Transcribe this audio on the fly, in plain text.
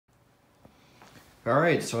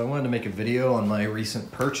Alright, so I wanted to make a video on my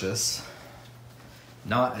recent purchase.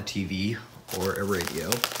 Not a TV or a radio.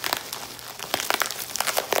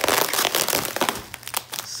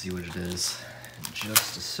 Let's see what it is in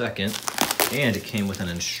just a second. And it came with an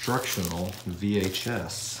instructional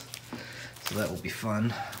VHS. So that will be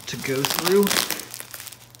fun to go through.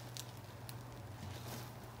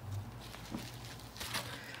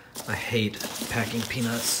 I hate packing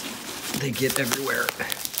peanuts. They get everywhere.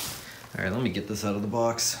 All right, let me get this out of the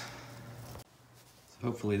box. So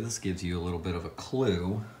hopefully this gives you a little bit of a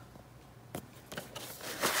clue.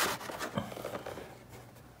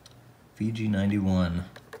 VG91.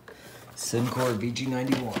 Sencore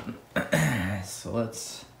VG91. So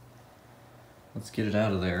let's get it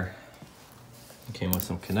out of there. It came with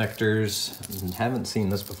some connectors. Haven't seen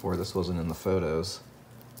this before. This wasn't in the photos.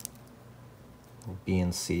 B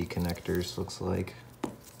and C connectors, looks like.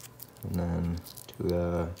 And then to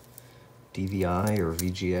a DVI or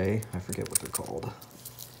VGA, I forget what they're called.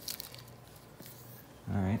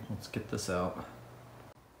 All right, let's get this out.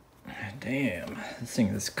 Damn, this thing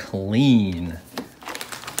is clean.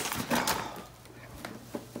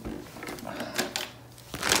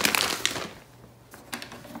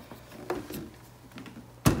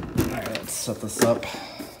 All right, let's set this up.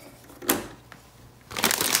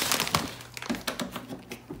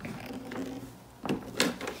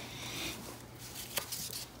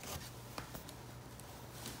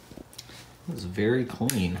 It's very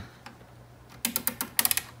clean.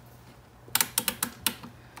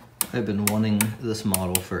 I've been wanting this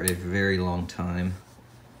model for a very long time,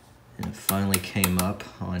 and it finally came up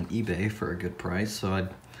on eBay for a good price, so I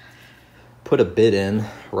put a bid in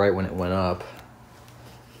right when it went up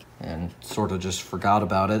and sort of just forgot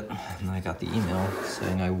about it, and then I got the email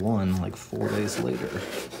saying I won like 4 days later. Got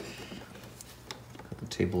the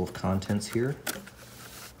table of contents here.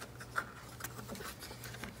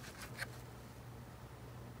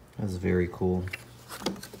 That's very cool.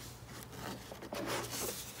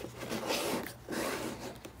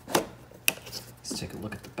 Let's take a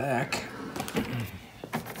look at the back.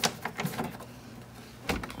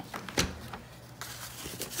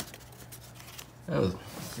 Oh, the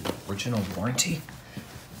original warranty.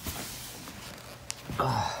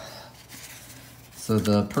 So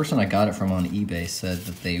the person I got it from on eBay said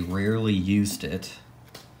that they rarely used it.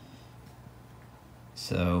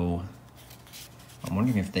 So I'm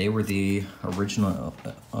wondering if they were the original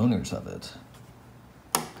owners of it.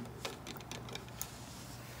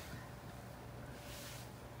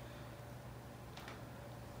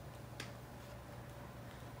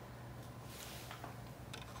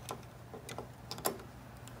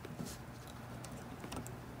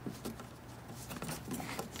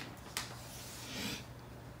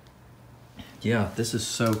 Yeah, this is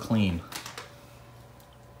so clean.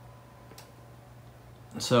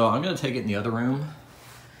 So I'm gonna take it in the other room,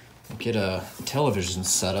 get a television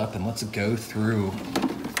set up, and let's go through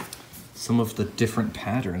some of the different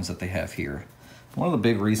patterns that they have here. One of the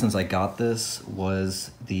big reasons I got this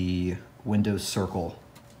was the Windows circle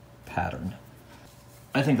pattern.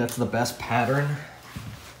 I think that's the best pattern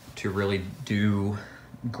to really do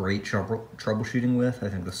great troubleshooting with. I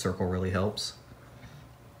think the circle really helps.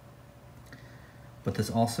 But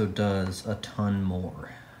this also does a ton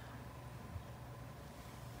more.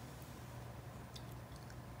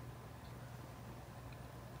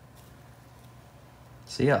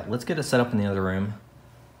 So yeah, let's get it set up in the other room.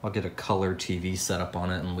 I'll get a color TV set up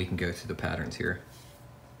on it and we can go through the patterns here.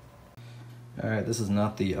 All right, this is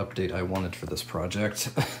not the update I wanted for this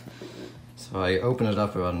project. So I opened it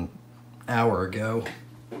up about an hour ago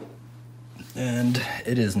and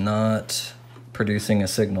it is not producing a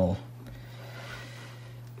signal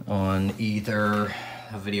on either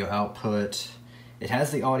a video output. It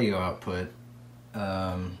has the audio output,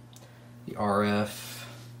 the RF.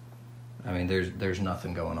 I mean, there's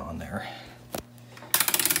nothing going on there.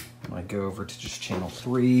 When I go over to just channel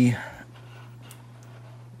 3,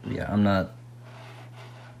 yeah, I'm not,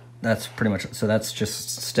 that's pretty much, so that's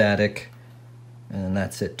just static, and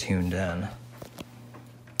that's it tuned in.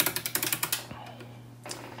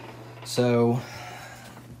 So,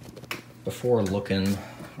 before looking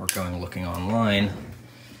online,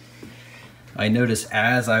 I noticed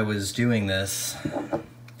as I was doing this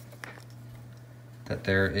that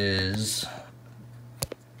there is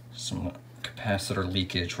some capacitor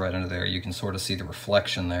leakage right under there. You can sort of see the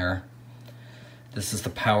reflection there. This is the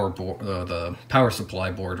power board, the power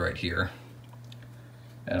supply board right here,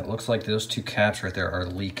 and it looks like those two caps right there are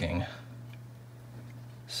leaking.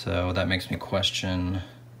 So that makes me question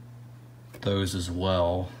those as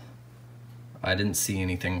well. I didn't see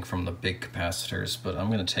anything from the big capacitors, but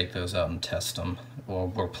I'm gonna take those out and test them.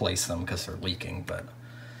 Well, replace them because they're leaking, but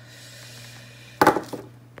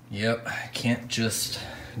yep, I can't just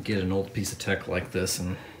get an old piece of tech like this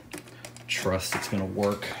and trust it's gonna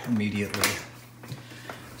work immediately.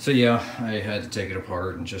 So yeah, I had to take it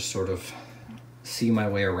apart and just sort of see my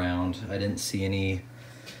way around. I didn't see any,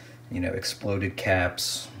 you know, exploded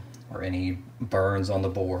caps or any burns on the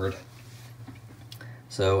board.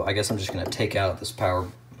 So I guess I'm just gonna take out this power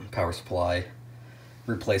supply,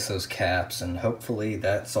 replace those caps, and hopefully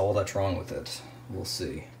that's all that's wrong with it. We'll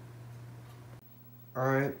see. All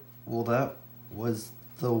right, well that was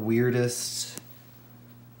the weirdest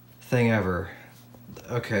thing ever.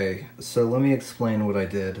 Okay, so let me explain what I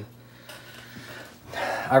did.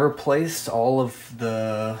 I replaced all of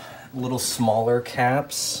the little smaller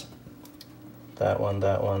caps. That one,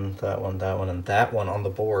 that one, that one, that one, and that one on the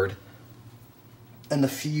board. And the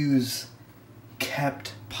fuse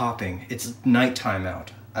kept popping. It's nighttime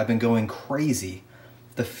out. I've been going crazy.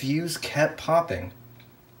 The fuse kept popping.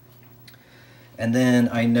 And then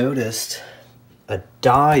I noticed a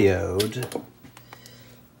diode.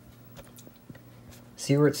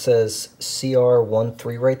 See where it says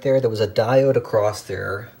CR13 right there? There was a diode across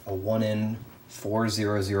there, a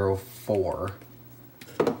 1N4004.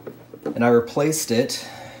 And I replaced it,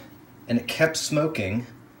 and it kept smoking,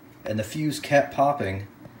 and the fuse kept popping.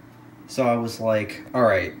 So I was like, all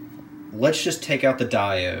right, let's just take out the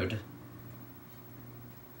diode,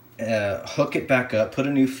 hook it back up, put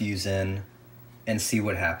a new fuse in, and see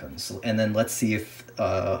what happens. And then let's see if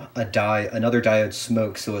another diode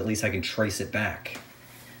smokes, so at least I can trace it back.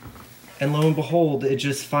 And lo and behold, it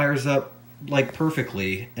just fires up like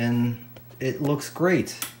perfectly, and it looks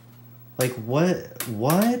great. Like,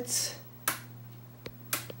 what?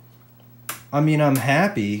 I mean, I'm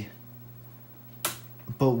happy,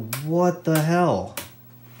 but what the hell?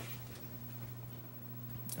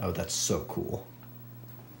 Oh, that's so cool.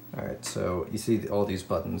 All right, so you see all these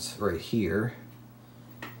buttons right here.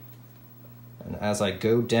 And as I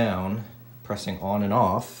go down, pressing on and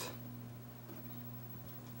off,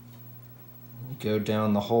 go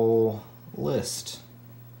down the whole list.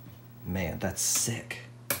 Man, that's sick.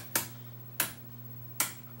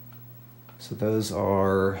 So those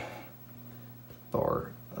are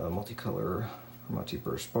bar, multicolor,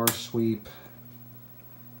 multi-burst bar sweep.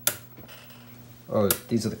 Oh,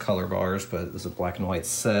 these are the color bars, but this is a black and white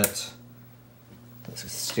set. That's a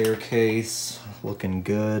staircase, looking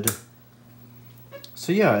good.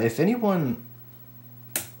 So yeah, if anyone,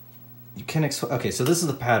 you can okay, so this is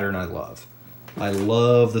the pattern I love. I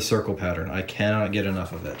love the circle pattern. I cannot get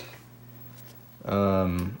enough of it.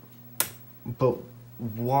 But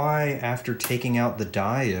why, after taking out the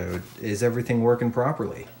diode, is everything working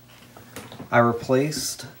properly? I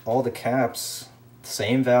replaced all the caps,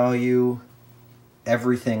 same value,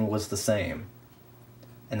 everything was the same.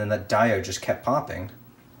 And then that diode just kept popping.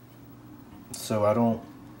 So I don't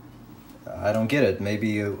get it.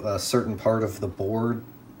 Maybe a certain part of the board,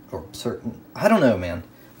 or I don't know, man.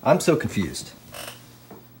 I'm so confused.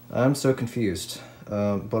 I'm so confused.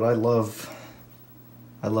 But I love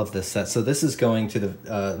this set. So this is going to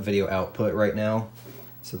the video output right now.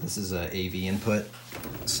 So this is a AV input.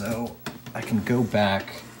 So I can go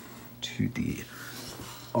back to the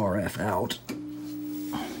RF out.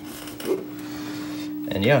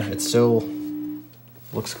 And yeah, it still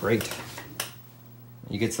looks great.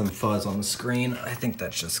 You get some fuzz on the screen. I think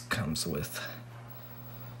that just comes with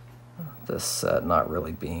this set not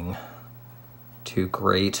really being too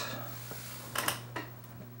great.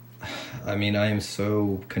 I mean, I am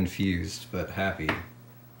so confused, but happy.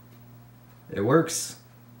 It works.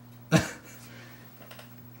 But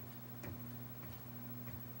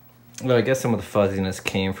I guess some of the fuzziness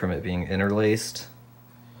came from it being interlaced.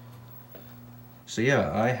 So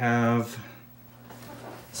yeah, I have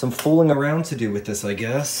some fooling around to do with this, I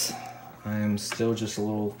guess. I'm still just a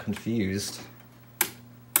little confused.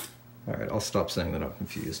 All right, I'll stop saying that I'm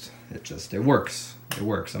confused. It works. It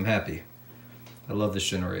works, I'm happy. I love this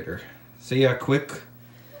generator. So yeah, quick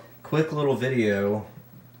little video,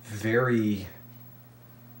 very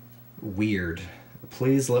weird.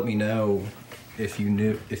 Please let me know if you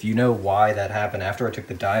know why that happened. After I took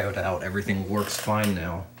the diode out, everything works fine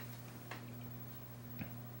now.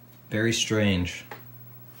 Very strange.